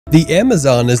The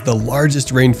Amazon is the largest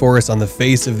rainforest on the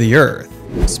face of the earth,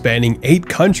 spanning 8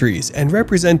 countries and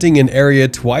representing an area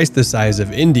twice the size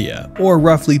of India, or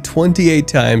roughly 28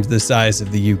 times the size of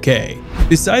the UK.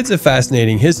 Besides a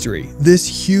fascinating history, this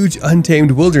huge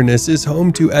untamed wilderness is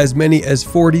home to as many as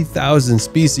 40,000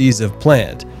 species of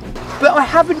plant. But I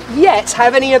haven't yet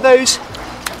have any of those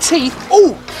teeth.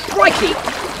 Oh, crikey!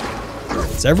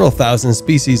 Several thousand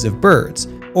species of birds,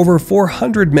 over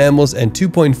 400 mammals, and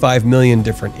 2.5 million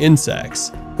different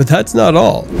insects. But that's not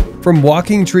all. From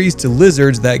walking trees to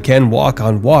lizards that can walk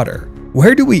on water.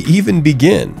 Where do we even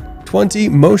begin? 20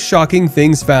 most shocking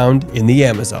things found in the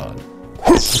Amazon.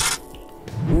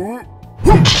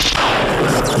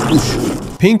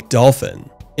 Pink dolphin.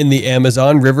 In the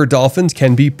Amazon, river dolphins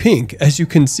can be pink, as you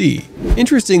can see.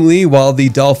 Interestingly, while the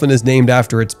dolphin is named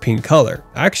after its pink color,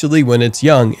 actually when it's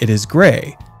young, it is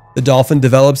gray. The dolphin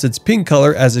develops its pink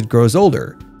color as it grows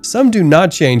older. Some do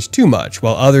not change too much,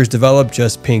 while others develop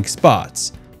just pink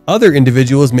spots. Other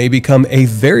individuals may become a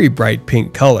very bright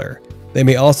pink color. They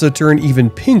may also turn even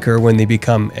pinker when they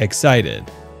become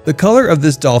excited. The color of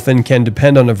this dolphin can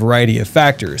depend on a variety of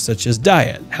factors such as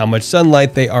diet, how much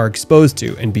sunlight they are exposed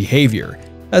to, and behavior,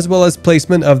 as well as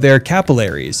placement of their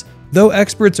capillaries, though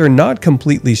experts are not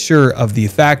completely sure of the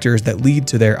factors that lead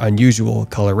to their unusual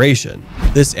coloration.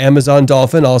 This Amazon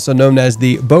dolphin, also known as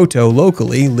the boto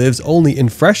locally, lives only in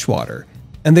freshwater,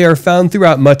 and they are found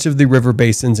throughout much of the river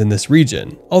basins in this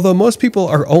region. Although most people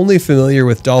are only familiar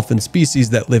with dolphin species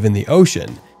that live in the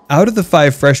ocean, out of the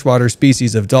 5 freshwater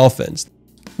species of dolphins,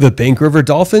 the pink river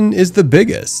dolphin is the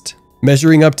biggest.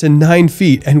 Measuring up to 9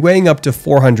 feet and weighing up to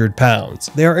 400 pounds,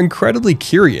 they are incredibly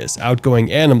curious,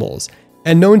 outgoing animals,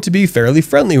 and known to be fairly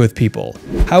friendly with people.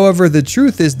 However, the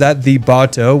truth is that the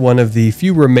boto, one of the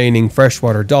few remaining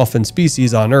freshwater dolphin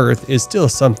species on Earth, is still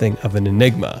something of an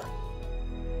enigma.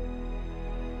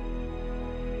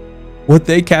 What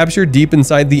they captured deep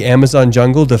inside the Amazon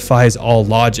jungle defies all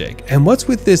logic, and what's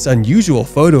with this unusual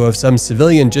photo of some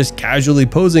civilian just casually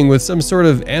posing with some sort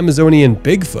of Amazonian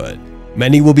Bigfoot?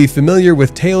 Many will be familiar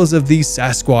with tales of the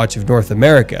Sasquatch of North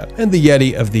America and the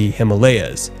Yeti of the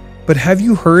Himalayas. But have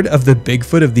you heard of the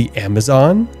Bigfoot of the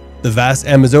Amazon? The vast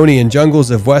Amazonian jungles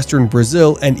of western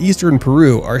Brazil and eastern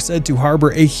Peru are said to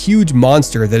harbor a huge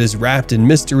monster that is wrapped in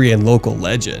mystery and local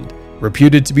legend.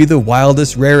 Reputed to be the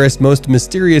wildest, rarest, most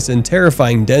mysterious and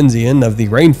terrifying denizen of the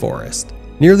rainforest.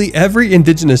 Nearly every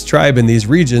indigenous tribe in these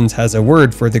regions has a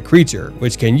word for the creature,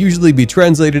 which can usually be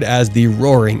translated as the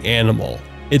roaring animal.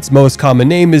 Its most common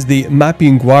name is the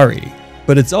Mapinguari,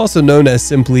 but it's also known as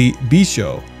simply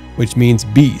Bicho, which means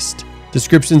beast.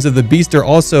 Descriptions of the beast are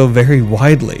also very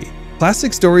widely.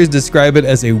 Classic stories describe it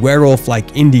as a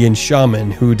werewolf-like Indian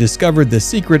shaman who discovered the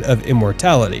secret of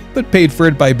immortality, but paid for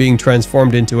it by being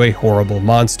transformed into a horrible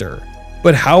monster.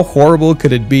 But how horrible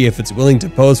could it be if it's willing to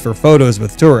pose for photos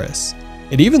with tourists?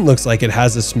 It even looks like it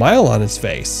has a smile on its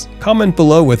face. Comment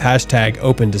below with hashtag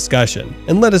open discussion,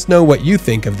 and let us know what you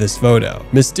think of this photo.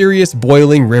 Mysterious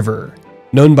boiling river.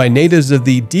 Known by natives of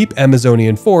the deep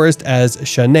Amazonian forest as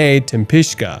Chanay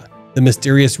Timpishka. The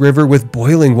mysterious river with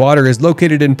boiling water is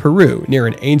located in Peru near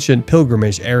an ancient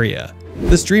pilgrimage area.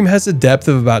 The stream has a depth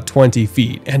of about 20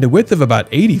 feet and a width of about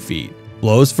 80 feet,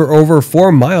 flows for over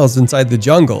 4 miles inside the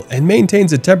jungle, and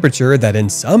maintains a temperature that in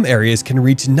some areas can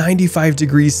reach 95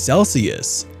 degrees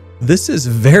Celsius. This is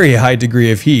a very high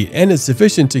degree of heat and is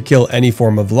sufficient to kill any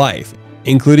form of life,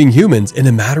 including humans, in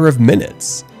a matter of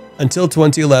minutes. Until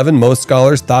 2011, most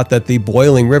scholars thought that the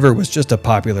boiling river was just a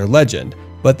popular legend,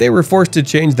 but they were forced to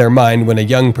change their mind when a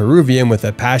young Peruvian with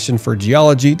a passion for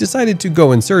geology decided to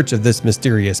go in search of this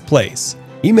mysterious place.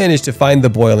 He managed to find the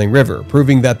boiling river,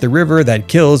 proving that the river that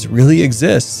kills really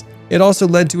exists. It also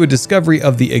led to a discovery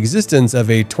of the existence of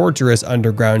a torturous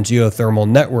underground geothermal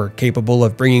network capable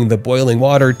of bringing the boiling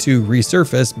water to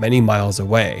resurface many miles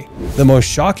away. The most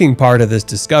shocking part of this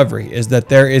discovery is that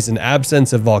there is an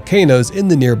absence of volcanoes in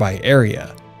the nearby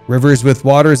area. Rivers with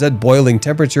waters at boiling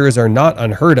temperatures are not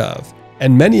unheard of,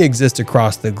 and many exist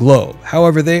across the globe.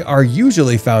 However, they are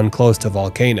usually found close to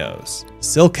volcanoes.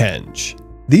 Silkhenge.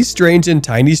 These strange and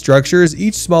tiny structures,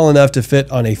 each small enough to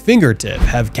fit on a fingertip,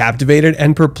 have captivated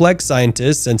and perplexed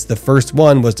scientists since the first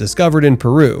one was discovered in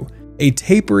Peru, a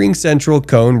tapering central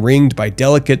cone ringed by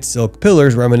delicate silk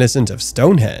pillars reminiscent of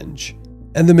Stonehenge.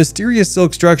 And the mysterious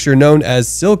silk structure known as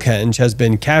Silkhenge has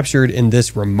been captured in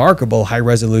this remarkable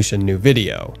high-resolution new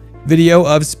video. Video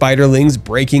of spiderlings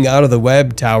breaking out of the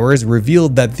web towers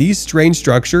revealed that these strange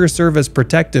structures serve as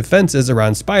protective fences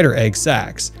around spider egg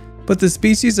sacs, but the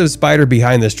species of spider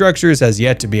behind the structures has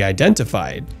yet to be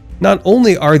identified. Not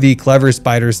only are the clever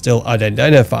spiders still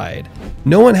unidentified,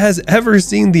 no one has ever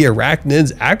seen the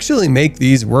arachnids actually make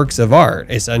these works of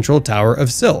art, a central tower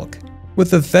of silk.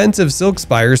 With a fence of silk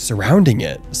spires surrounding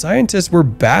it, scientists were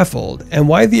baffled, and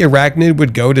why the arachnid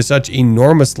would go to such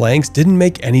enormous lengths didn't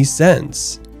make any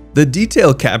sense. The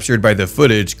detail captured by the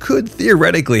footage could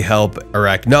theoretically help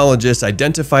arachnologists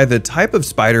identify the type of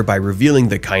spider by revealing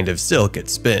the kind of silk it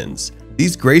spins.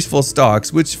 These graceful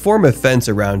stalks, which form a fence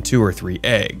around 2 or 3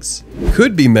 eggs,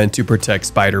 could be meant to protect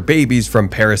spider babies from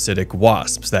parasitic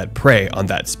wasps that prey on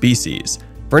that species.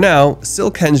 For now,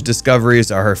 silk henge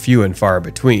discoveries are few and far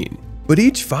between, but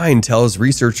each find tells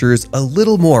researchers a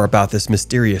little more about this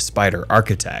mysterious spider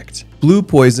architect. Blue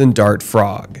poison dart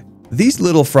frog. These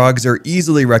little frogs are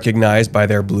easily recognized by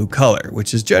their blue color,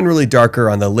 which is generally darker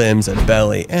on the limbs and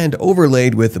belly and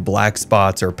overlaid with black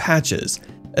spots or patches,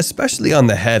 especially on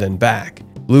the head and back.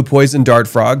 Blue poison dart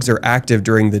frogs are active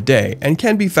during the day and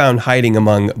can be found hiding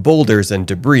among boulders and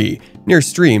debris, near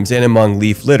streams and among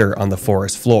leaf litter on the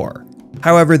forest floor.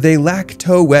 However, they lack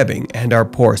toe webbing and are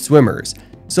poor swimmers,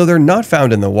 so they're not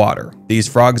found in the water. These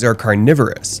frogs are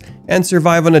carnivorous and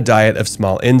survive on a diet of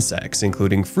small insects,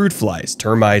 including fruit flies,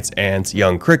 termites, ants,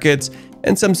 young crickets,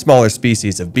 and some smaller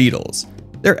species of beetles.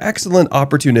 They're excellent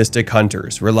opportunistic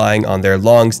hunters, relying on their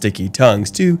long, sticky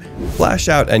tongues to flash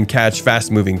out and catch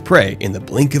fast-moving prey in the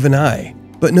blink of an eye.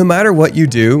 But no matter what you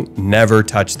do, never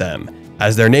touch them.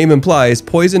 As their name implies,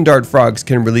 poison dart frogs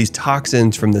can release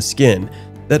toxins from the skin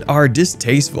that are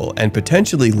distasteful and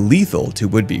potentially lethal to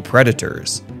would-be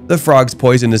predators. The frog's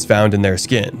poison is found in their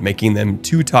skin, making them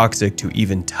too toxic to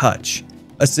even touch.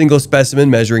 A single specimen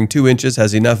measuring 2 inches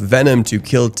has enough venom to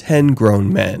kill 10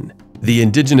 grown men. The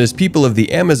indigenous people of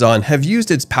the Amazon have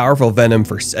used its powerful venom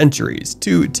for centuries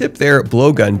to tip their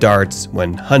blowgun darts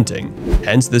when hunting,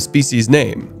 hence the species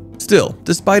name. Still,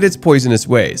 despite its poisonous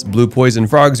ways, blue poison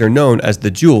frogs are known as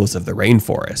the jewels of the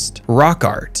rainforest. Rock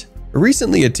art.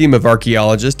 Recently, a team of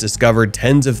archaeologists discovered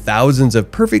tens of thousands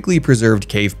of perfectly preserved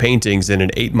cave paintings in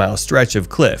an 8-mile stretch of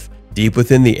cliff deep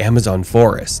within the Amazon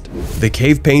forest. The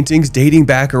cave paintings, dating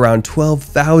back around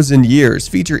 12,000 years,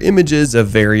 feature images of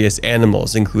various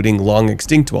animals, including long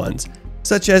extinct ones,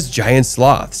 such as giant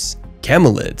sloths,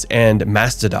 camelids, and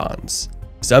mastodons.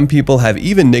 Some people have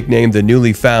even nicknamed the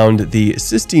newly found the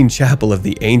Sistine Chapel of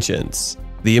the Ancients.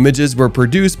 The images were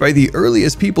produced by the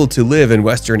earliest people to live in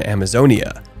western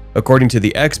Amazonia. According to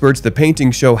the experts, the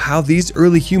paintings show how these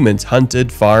early humans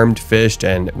hunted, farmed, fished,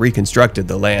 and reconstructed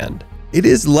the land. It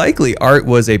is likely art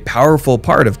was a powerful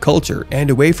part of culture and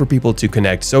a way for people to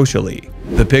connect socially.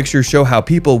 The pictures show how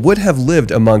people would have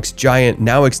lived amongst giant,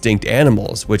 now extinct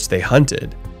animals which they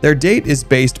hunted. Their date is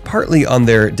based partly on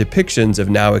their depictions of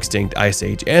now extinct Ice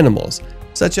Age animals,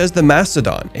 such as the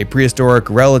mastodon, a prehistoric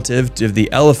relative of the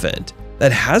elephant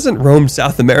that hasn't roamed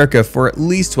South America for at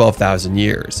least 12,000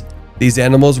 years. These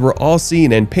animals were all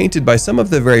seen and painted by some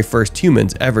of the very first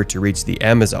humans ever to reach the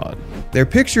Amazon. Their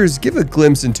pictures give a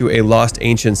glimpse into a lost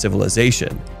ancient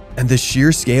civilization, and the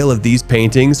sheer scale of these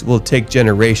paintings will take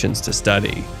generations to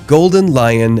study. Golden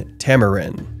lion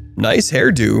tamarin. Nice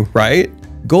hairdo, right?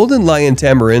 Golden lion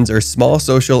tamarins are small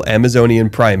social Amazonian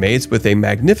primates with a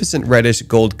magnificent reddish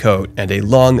gold coat and a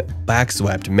long,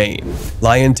 back-swept mane.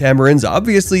 Lion tamarins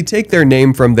obviously take their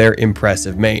name from their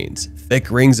impressive manes,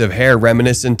 thick rings of hair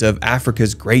reminiscent of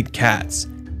Africa's great cats.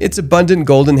 Its abundant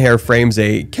golden hair frames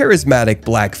a charismatic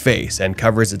black face and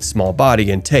covers its small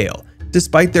body and tail.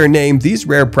 Despite their name, these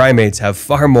rare primates have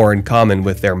far more in common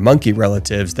with their monkey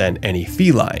relatives than any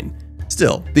feline.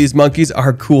 Still, these monkeys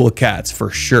are cool cats for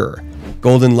sure.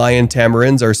 Golden lion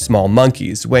tamarins are small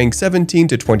monkeys weighing 17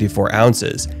 to 24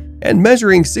 ounces and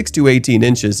measuring 6 to 18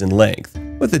 inches in length,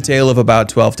 with a tail of about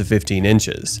 12 to 15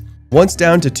 inches. Once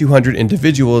down to 200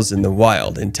 individuals in the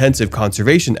wild, intensive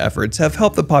conservation efforts have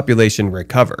helped the population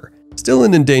recover. Still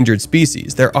an endangered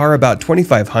species, there are about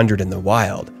 2,500 in the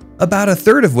wild, about a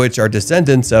third of which are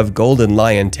descendants of golden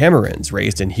lion tamarins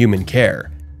raised in human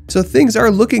care. So things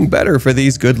are looking better for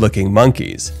these good-looking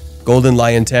monkeys. Golden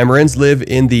lion tamarins live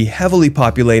in the heavily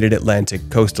populated Atlantic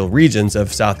coastal regions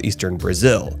of southeastern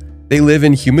Brazil. They live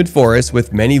in humid forests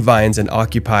with many vines and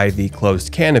occupy the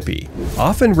closed canopy,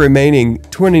 often remaining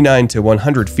 29 to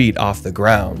 100 feet off the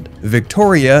ground.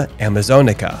 Victoria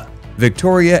amazonica.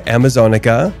 Victoria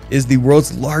amazonica is the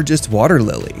world's largest water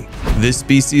lily. This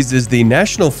species is the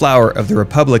national flower of the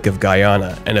Republic of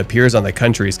Guyana and appears on the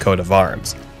country's coat of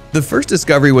arms. The first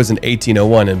discovery was in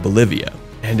 1801 in Bolivia,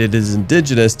 and it is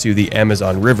indigenous to the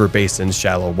Amazon River basin's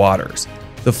shallow waters.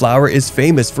 The flower is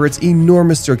famous for its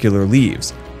enormous circular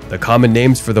leaves. The common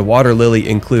names for the water lily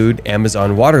include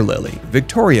Amazon water lily,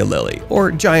 Victoria lily, or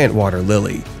giant water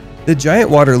lily. The giant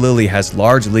water lily has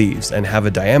large leaves and have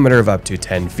a diameter of up to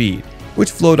 10 feet, which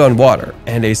float on water,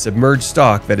 and a submerged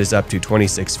stalk that is up to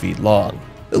 26 feet long.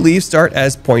 The leaves start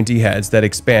as pointy heads that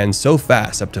expand so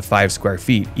fast up to 5 square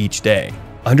feet each day.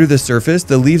 Under the surface,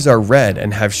 the leaves are red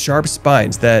and have sharp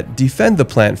spines that defend the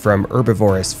plant from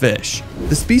herbivorous fish.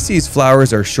 The species'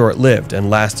 flowers are short-lived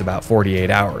and last about 48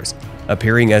 hours,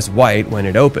 appearing as white when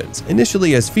it opens,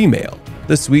 initially as female.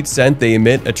 The sweet scent they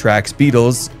emit attracts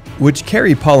beetles, which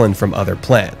carry pollen from other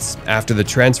plants. After the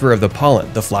transfer of the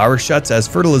pollen, the flower shuts as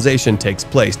fertilization takes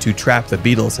place to trap the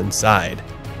beetles inside.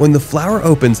 When the flower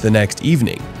opens the next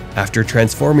evening, after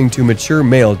transforming to mature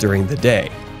male during the day,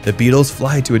 the beetles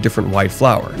fly to a different white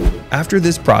flower. After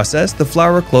this process, the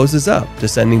flower closes up,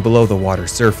 descending below the water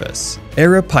surface.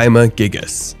 Arapaima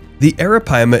gigas. The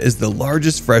arapaima is the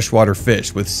largest freshwater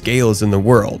fish with scales in the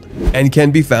world and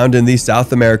can be found in the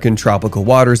South American tropical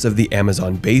waters of the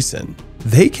Amazon basin.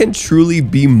 They can truly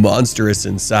be monstrous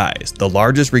in size. The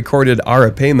largest recorded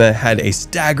arapaima had a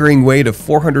staggering weight of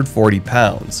 440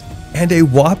 pounds and a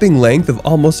whopping length of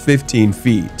almost 15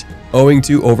 feet. Owing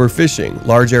to overfishing,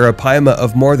 large arapaima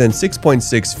of more than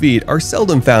 6.6 feet are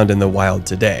seldom found in the wild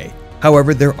today.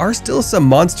 However, there are still some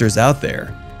monsters out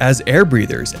there. As air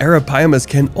breathers, arapaimas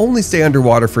can only stay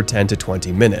underwater for 10 to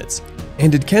 20 minutes,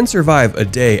 and it can survive a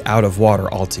day out of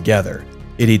water altogether.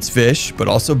 It eats fish, but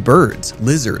also birds,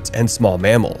 lizards, and small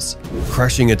mammals,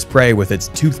 crushing its prey with its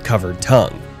tooth-covered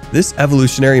tongue. This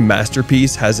evolutionary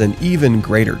masterpiece has an even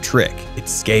greater trick: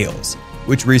 its scales,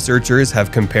 which researchers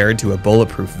have compared to a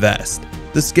bulletproof vest.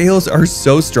 The scales are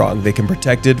so strong they can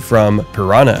protect it from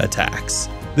piranha attacks.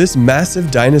 This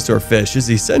massive dinosaur fish is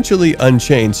essentially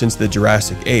unchanged since the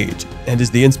Jurassic Age and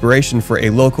is the inspiration for a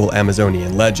local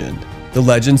Amazonian legend. The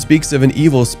legend speaks of an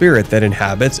evil spirit that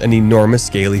inhabits an enormous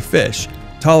scaly fish,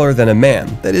 taller than a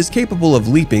man, that is capable of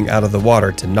leaping out of the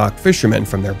water to knock fishermen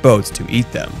from their boats to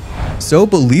eat them. So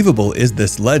believable is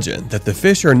this legend that the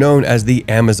fish are known as the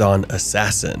Amazon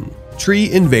assassin.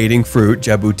 Tree invading fruit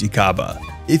jabuticaba.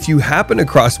 If you happen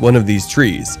across one of these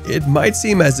trees, it might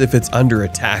seem as if it's under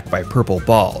attack by purple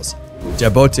balls.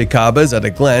 Jabuticabas at a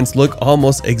glance look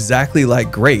almost exactly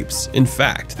like grapes. In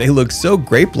fact, they look so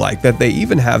grape-like that they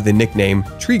even have the nickname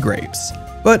tree grapes.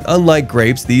 But unlike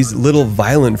grapes, these little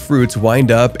violent fruits wind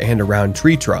up and around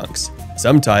tree trunks,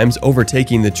 sometimes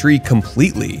overtaking the tree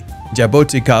completely.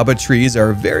 Jabuticaba trees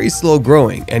are very slow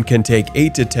growing and can take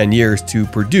 8 to 10 years to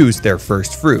produce their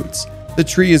first fruits. The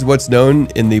tree is what's known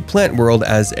in the plant world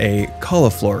as a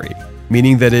cauliflory,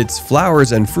 meaning that its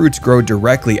flowers and fruits grow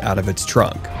directly out of its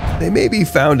trunk. They may be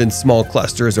found in small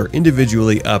clusters or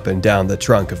individually up and down the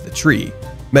trunk of the tree.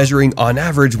 Measuring on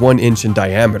average 1 inch in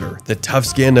diameter, the tough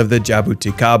skin of the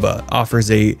jabuticaba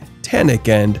offers a tannic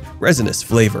and resinous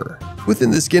flavor. Within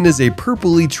the skin is a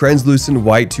purpley translucent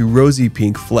white to rosy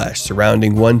pink flesh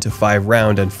surrounding 1 to 5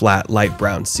 round and flat light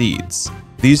brown seeds.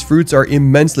 These fruits are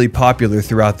immensely popular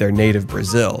throughout their native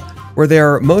Brazil, where they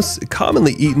are most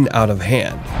commonly eaten out of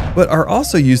hand, but are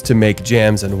also used to make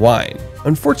jams and wine.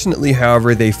 Unfortunately,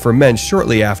 however, they ferment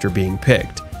shortly after being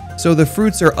picked, so the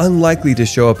fruits are unlikely to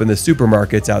show up in the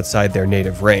supermarkets outside their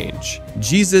native range.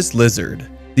 Jesus lizard.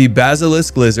 The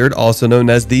basilisk lizard, also known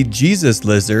as the Jesus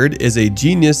lizard, is a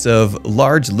genus of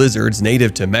large lizards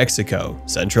native to Mexico,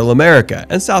 Central America,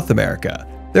 and South America.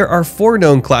 There are 4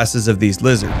 known classes of these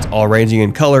lizards, all ranging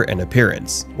in color and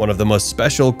appearance. One of the most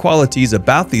special qualities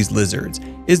about these lizards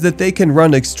is that they can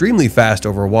run extremely fast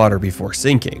over water before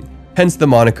sinking, hence the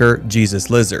moniker Jesus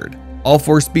lizard. All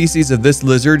 4 species of this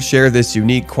lizard share this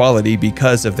unique quality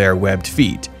because of their webbed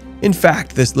feet. In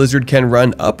fact, this lizard can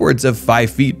run upwards of 5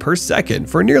 feet per second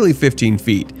for nearly 15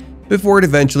 feet before it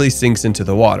eventually sinks into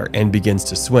the water and begins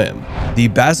to swim. The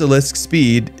basilisk's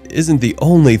speed isn't the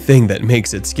only thing that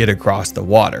makes it skid across the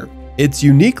water. Its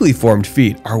uniquely formed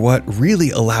feet are what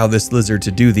really allow this lizard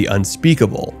to do the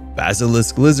unspeakable.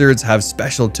 Basilisk lizards have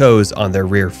special toes on their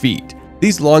rear feet.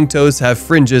 These long toes have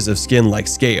fringes of skin-like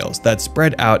scales that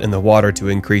spread out in the water to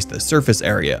increase the surface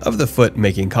area of the foot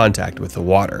making contact with the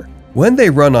water. When they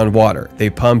run on water, they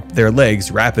pump their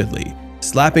legs rapidly,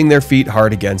 slapping their feet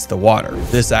hard against the water.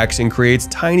 This action creates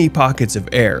tiny pockets of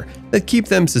air that keep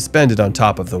them suspended on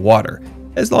top of the water,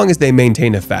 as long as they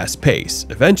maintain a fast pace.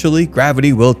 Eventually,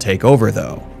 gravity will take over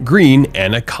though. Green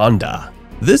anaconda.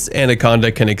 This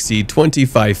anaconda can exceed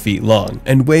 25 feet long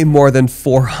and weigh more than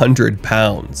 400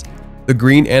 pounds. The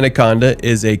green anaconda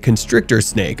is a constrictor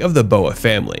snake of the boa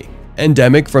family,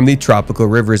 endemic from the tropical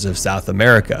rivers of South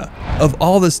America. Of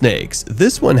all the snakes,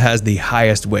 this one has the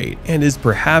highest weight and is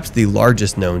perhaps the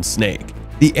largest known snake.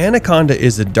 The anaconda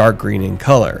is a dark green in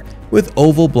color, with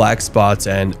oval black spots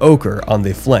and ochre on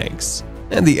the flanks.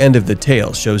 and the end of the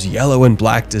tail shows yellow and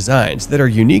black designs that are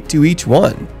unique to each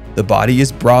one. The body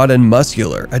is broad and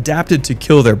muscular, adapted to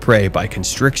kill their prey by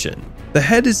constriction. The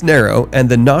head is narrow, and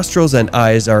the nostrils and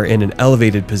eyes are in an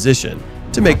elevated position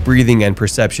to make breathing and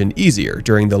perception easier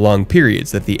during the long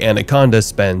periods that the anaconda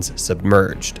spends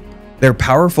submerged. Their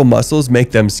powerful muscles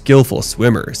make them skillful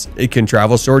swimmers. It can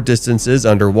travel short distances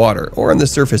underwater or on the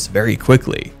surface very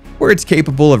quickly, where it's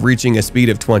capable of reaching a speed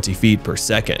of 20 feet per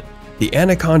second. The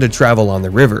anaconda travel on the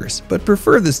rivers, but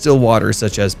prefer the still waters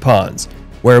such as ponds,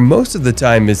 where most of the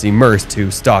time is immersed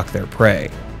to stalk their prey,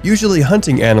 usually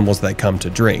hunting animals that come to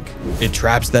drink. It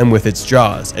traps them with its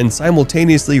jaws and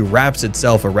simultaneously wraps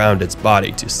itself around its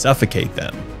body to suffocate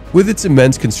them. With its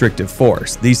immense constrictive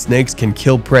force, these snakes can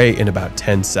kill prey in about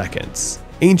 10 seconds.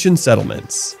 Ancient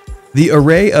settlements. The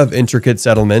array of intricate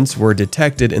settlements were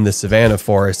detected in the savanna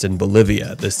forest in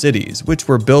Bolivia, the cities, which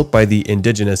were built by the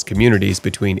indigenous communities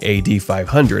between AD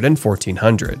 500 and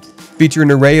 1400, feature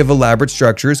an array of elaborate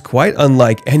structures quite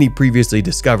unlike any previously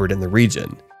discovered in the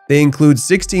region. They include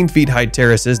 16 feet high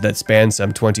terraces that span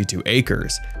some 22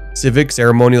 acres, civic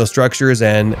ceremonial structures,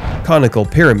 and conical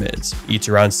pyramids, each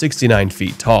around 69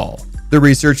 feet tall. The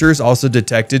researchers also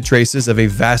detected traces of a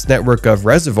vast network of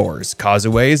reservoirs,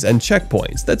 causeways, and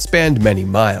checkpoints that spanned many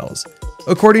miles.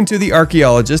 According to the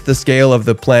archaeologists, the scale of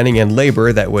the planning and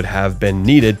labor that would have been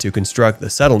needed to construct the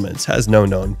settlements has no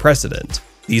known precedent.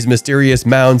 These mysterious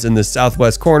mounds in the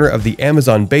southwest corner of the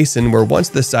Amazon basin were once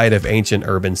the site of ancient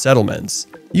urban settlements.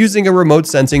 Using a remote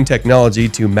sensing technology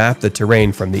to map the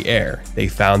terrain from the air, they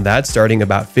found that starting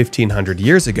about 1500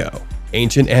 years ago,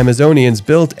 ancient Amazonians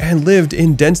built and lived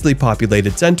in densely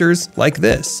populated centers like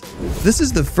this. This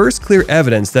is the first clear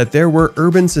evidence that there were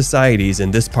urban societies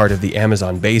in this part of the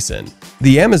Amazon basin.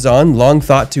 The Amazon, long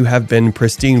thought to have been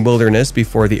pristine wilderness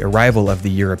before the arrival of the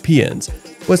Europeans,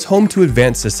 was home to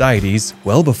advanced societies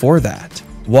well before that.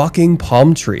 Walking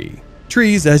palm tree.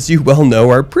 Trees, as you well know,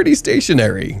 are pretty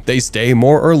stationary. They stay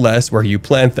more or less where you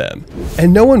plant them,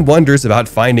 and no one wonders about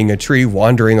finding a tree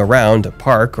wandering around a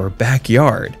park or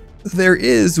backyard. There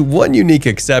is one unique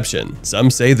exception. Some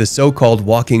say the so-called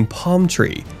walking palm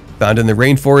tree, found in the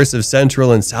rainforests of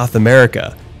Central and South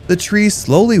America. The tree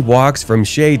slowly walks from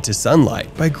shade to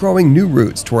sunlight by growing new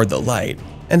roots toward the light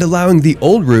and allowing the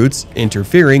old roots,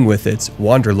 interfering with its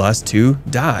wanderlust, to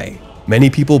die. Many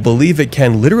people believe it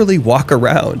can literally walk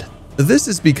around. This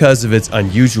is because of its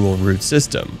unusual root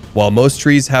system. While most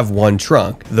trees have one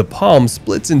trunk, the palm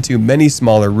splits into many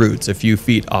smaller roots a few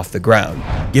feet off the ground,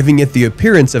 giving it the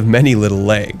appearance of many little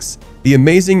legs. The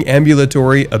amazing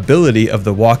ambulatory ability of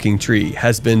the walking tree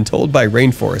has been told by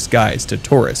rainforest guides to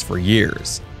tourists for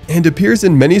years, and appears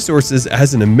in many sources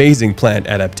as an amazing plant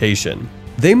adaptation.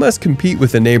 They must compete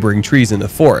with the neighboring trees in the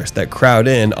forest that crowd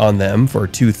in on them for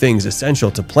two things essential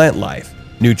to plant life: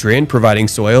 nutrient-providing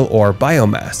soil or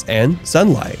biomass, and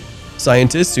sunlight.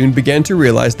 Scientists soon began to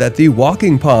realize that the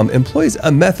walking palm employs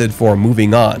a method for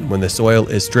moving on when the soil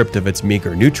is stripped of its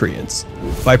meager nutrients.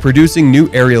 By producing new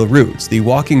aerial roots, the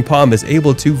walking palm is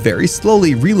able to very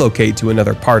slowly relocate to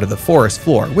another part of the forest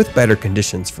floor with better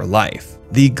conditions for life.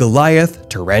 The Goliath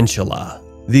tarantula.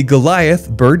 The Goliath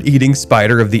bird-eating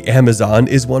spider of the Amazon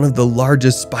is one of the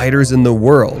largest spiders in the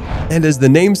world, and as the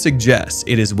name suggests,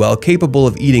 it is well capable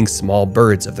of eating small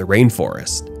birds of the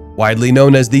rainforest. Widely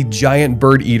known as the giant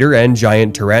bird eater and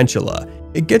giant tarantula,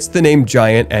 it gets the name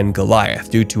giant and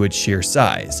Goliath due to its sheer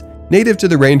size. Native to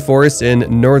the rainforests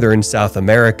in northern South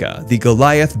America, the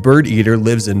Goliath bird eater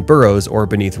lives in burrows or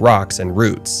beneath rocks and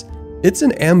roots. It's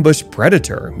an ambush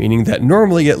predator, meaning that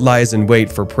normally it lies in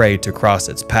wait for prey to cross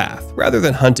its path, rather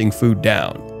than hunting food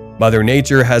down. Mother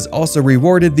Nature has also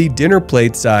rewarded the dinner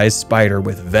plate-sized spider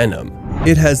with venom.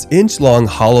 It has inch-long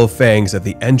hollow fangs at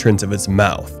the entrance of its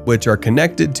mouth, which are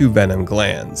connected to venom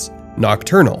glands.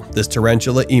 Nocturnal, this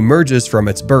tarantula emerges from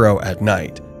its burrow at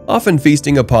night, often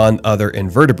feasting upon other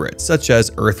invertebrates such as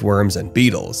earthworms and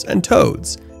beetles, and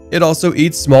toads. It also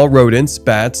eats small rodents,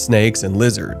 bats, snakes, and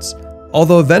lizards.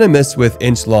 Although venomous with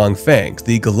inch-long fangs,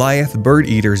 the Goliath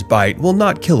bird-eater's bite will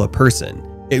not kill a person.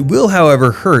 It will,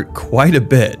 however, hurt quite a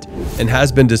bit, and has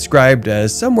been described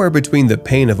as somewhere between the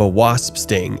pain of a wasp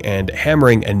sting and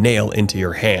hammering a nail into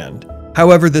your hand.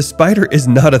 However, the spider is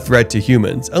not a threat to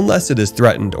humans unless it is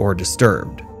threatened or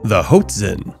disturbed. The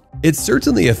Hoatzin. It's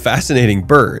certainly a fascinating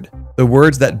bird. The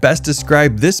words that best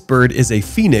describe this bird is a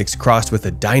phoenix crossed with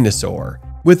a dinosaur.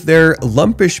 With their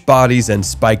lumpish bodies and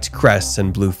spiked crests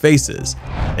and blue faces,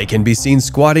 they can be seen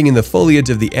squatting in the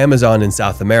foliage of the Amazon in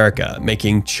South America,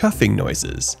 making chuffing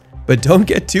noises. But don't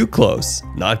get too close,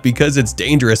 not because it's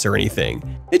dangerous or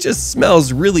anything, it just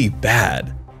smells really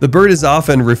bad. The bird is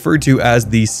often referred to as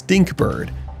the stink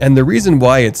bird, And the reason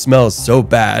why it smells so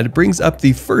bad brings up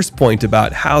the first point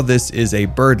about how this is a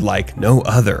bird like no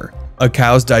other. A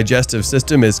cow's digestive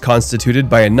system is constituted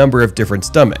by a number of different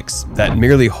stomachs that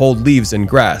merely hold leaves and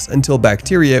grass until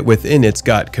bacteria within its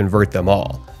gut convert them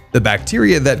all. The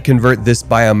bacteria that convert this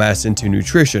biomass into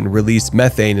nutrition release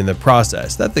methane in the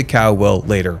process that the cow will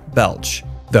later belch.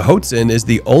 The hoatzin is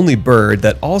the only bird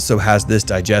that also has this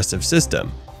digestive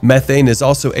system. Methane is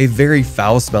also a very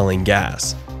foul-smelling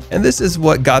gas, and this is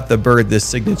what got the bird this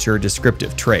signature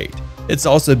descriptive trait. It's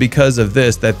also because of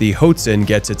this that the hoatzin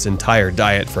gets its entire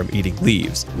diet from eating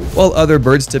leaves, while other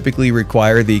birds typically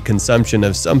require the consumption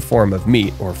of some form of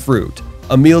meat or fruit.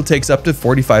 A meal takes up to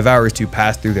 45 hours to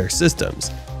pass through their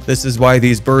systems. This is why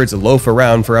these birds loaf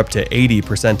around for up to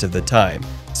 80% of the time,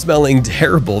 smelling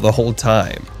terrible the whole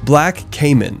time. Black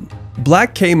caiman.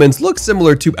 Black caimans look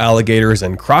similar to alligators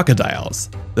and crocodiles.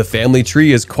 The family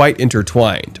tree is quite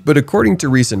intertwined, but according to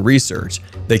recent research,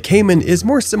 the caiman is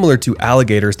more similar to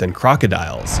alligators than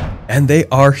crocodiles, and they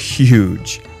are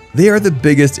huge. They are the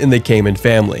biggest in the caiman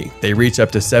family. They reach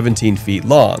up to 17 feet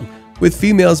long, with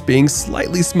females being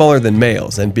slightly smaller than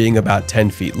males and being about 10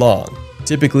 feet long.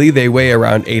 Typically, they weigh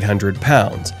around 800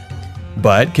 pounds,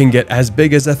 but can get as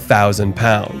big as 1,000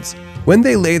 pounds. When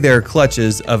they lay their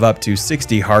clutches of up to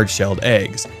 60 hard-shelled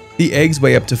eggs, the eggs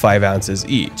weigh up to 5 ounces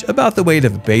each, about the weight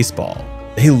of a baseball.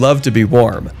 They love to be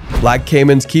warm. Black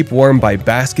caimans keep warm by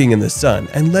basking in the sun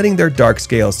and letting their dark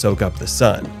scales soak up the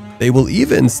sun. They will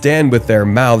even stand with their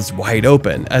mouths wide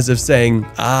open, as if saying,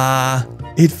 "Ah,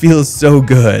 it feels so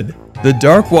good." The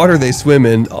dark water they swim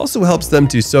in also helps them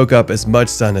to soak up as much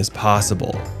sun as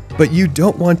possible. But you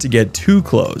don't want to get too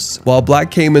close. While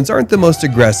black caimans aren't the most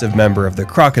aggressive member of the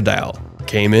crocodile,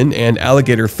 caiman, and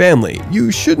alligator family,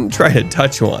 you shouldn't try to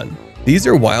touch one. These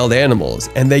are wild animals,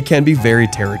 and they can be very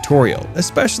territorial,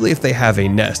 especially if they have a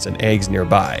nest and eggs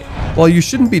nearby. While you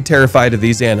shouldn't be terrified of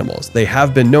these animals, they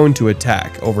have been known to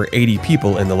attack over 80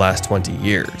 people in the last 20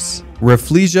 years.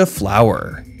 Rafflesia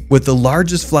flower. With the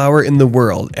largest flower in the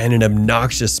world and an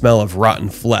obnoxious smell of rotten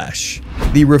flesh.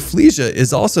 The Rafflesia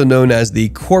is also known as the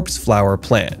corpse flower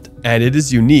plant, and it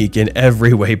is unique in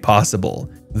every way possible.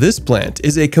 This plant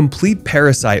is a complete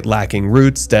parasite lacking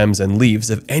roots, stems, and leaves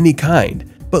of any kind,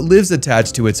 but lives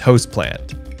attached to its host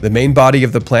plant. The main body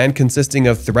of the plant, consisting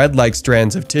of thread-like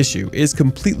strands of tissue, is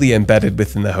completely embedded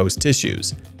within the host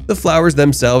tissues. The flowers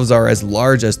themselves are as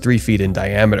large as 3 feet in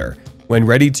diameter. When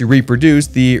ready to reproduce,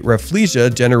 the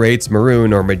Rafflesia generates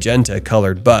maroon or magenta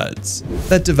colored buds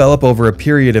that develop over a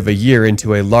period of a year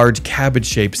into a large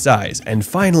cabbage-shaped size and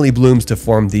finally blooms to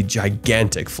form the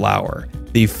gigantic flower.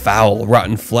 The foul,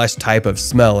 rotten flesh type of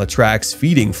smell attracts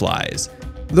feeding flies.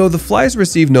 Though the flies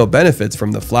receive no benefits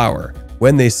from the flower,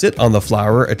 when they sit on the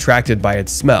flower attracted by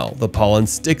its smell, the pollen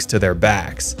sticks to their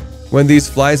backs. When these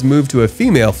flies move to a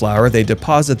female flower, they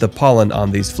deposit the pollen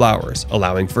on these flowers,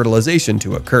 allowing fertilization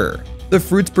to occur. The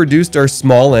fruits produced are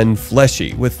small and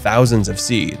fleshy, with thousands of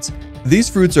seeds. These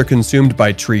fruits are consumed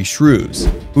by tree shrews,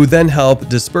 who then help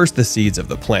disperse the seeds of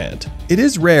the plant. It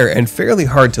is rare and fairly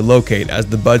hard to locate, as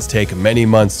the buds take many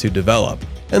months to develop,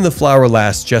 and the flower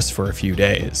lasts just for a few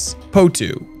days.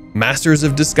 Potu. Masters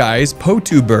of disguise,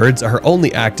 potu birds are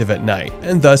only active at night,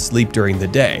 and thus sleep during the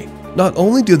day. Not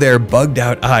only do their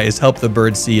bugged-out eyes help the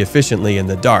birds see efficiently in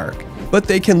the dark, but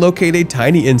they can locate a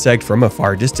tiny insect from a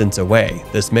far distance away.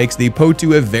 This makes the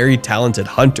potu a very talented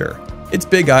hunter. Its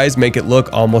big eyes make it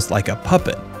look almost like a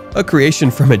puppet, a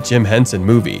creation from a Jim Henson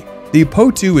movie. The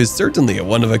potu is certainly a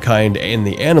one-of-a-kind in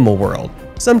the animal world,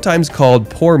 sometimes called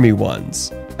poor me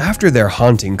ones, after their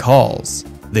haunting calls.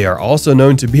 They are also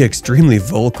known to be extremely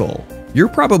vocal. You're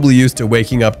probably used to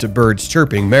waking up to birds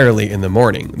chirping merrily in the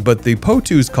morning, but the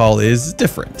potu's call is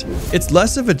different. It's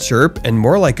less of a chirp and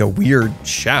more like a weird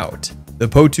shout. The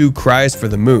potu cries for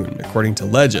the moon. According to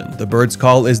legend, the bird's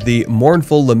call is the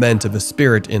mournful lament of a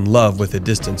spirit in love with a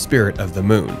distant spirit of the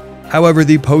moon. However,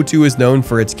 the potu is known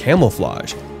for its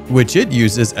camouflage, which it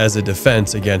uses as a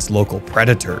defense against local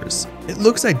predators. It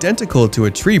looks identical to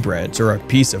a tree branch or a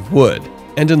piece of wood,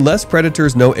 and unless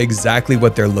predators know exactly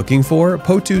what they're looking for,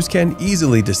 potus can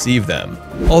easily deceive them.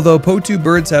 Although potu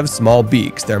birds have small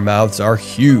beaks, their mouths are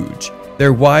huge.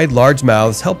 Their wide, large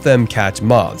mouths help them catch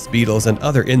moths, beetles, and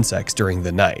other insects during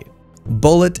the night.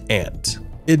 Bullet ant.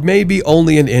 It may be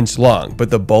only an inch long, but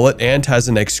the bullet ant has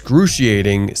an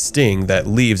excruciating sting that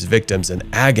leaves victims in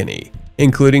agony,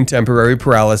 including temporary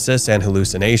paralysis and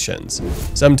hallucinations.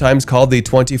 Sometimes called the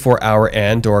 24-hour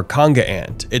ant or conga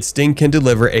ant, its sting can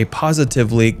deliver a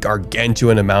positively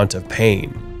gargantuan amount of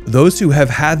pain. Those who have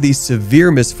had the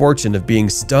severe misfortune of being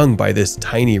stung by this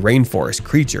tiny rainforest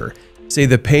creature say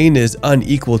the pain is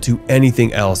unequal to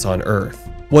anything else on Earth.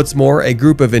 What's more, a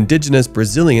group of indigenous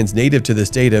Brazilians native to the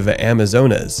state of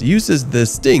Amazonas uses the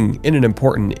sting in an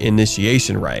important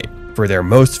initiation rite for their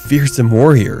most fearsome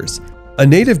warriors. A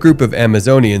native group of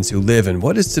Amazonians who live in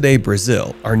what is today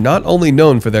Brazil are not only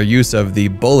known for their use of the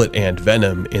bullet ant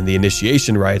venom in the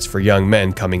initiation rites for young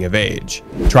men coming of age.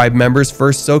 Tribe members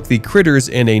first soak the critters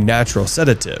in a natural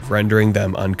sedative, rendering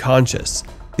them unconscious.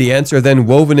 The ants are then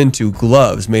woven into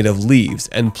gloves made of leaves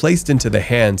and placed into the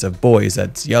hands of boys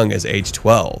as young as age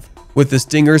 12, with the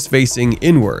stingers facing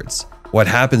inwards. What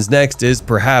happens next is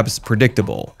perhaps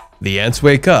predictable. The ants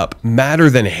wake up, madder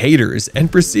than haters,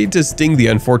 and proceed to sting the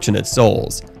unfortunate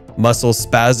souls. Muscle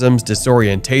spasms,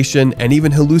 disorientation, and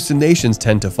even hallucinations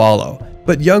tend to follow.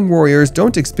 But young warriors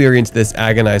don't experience this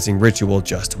agonizing ritual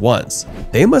just once.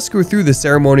 They must go through the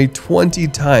ceremony 20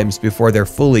 times before they're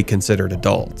fully considered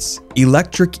adults.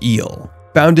 Electric eel.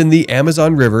 Found in the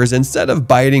Amazon rivers, instead of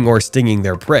biting or stinging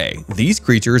their prey, these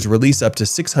creatures release up to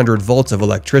 600 volts of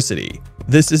electricity.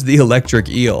 This is the electric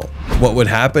eel. What would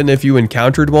happen if you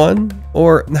encountered one?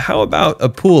 Or how about a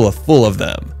pool full of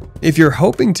them? If you're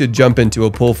hoping to jump into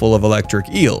a pool full of electric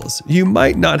eels, you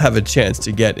might not have a chance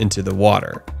to get into the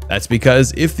water. That's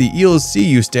because if the eels see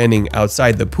you standing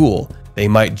outside the pool, they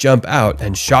might jump out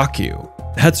and shock you.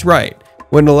 That's right.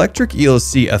 When electric eels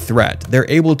see a threat, they're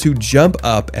able to jump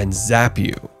up and zap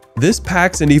you. This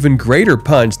packs an even greater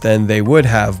punch than they would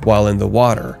have while in the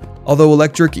water. Although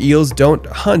electric eels don't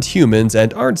hunt humans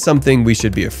and aren't something we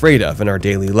should be afraid of in our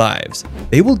daily lives,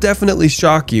 they will definitely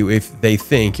shock you if they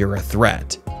think you're a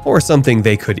threat, or something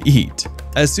they could eat.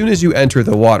 As soon as you enter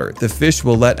the water, the fish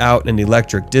will let out an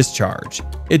electric discharge.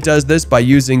 It does this by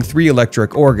using 3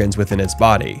 electric organs within its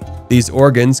body. These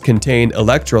organs contain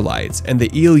electrolytes, and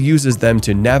the eel uses them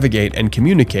to navigate and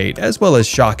communicate as well as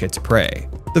shock its prey.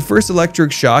 The first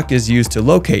electric shock is used to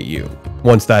locate you.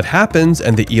 Once that happens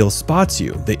and the eel spots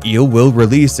you, the eel will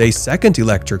release a second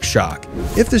electric shock.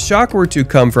 If the shock were to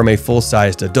come from a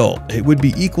full-sized adult, it would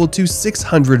be equal to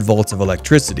 600 volts of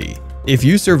electricity. If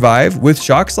you survive with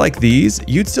shocks like these,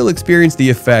 you'd still experience the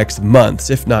effects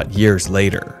months, if not years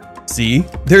later. See,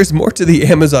 there's more to the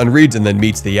Amazon region than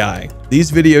meets the eye. These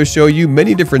videos show you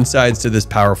many different sides to this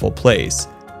powerful place,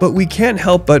 but we can't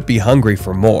help but be hungry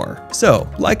for more. So,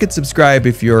 like and subscribe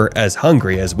if you're as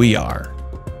hungry as we are.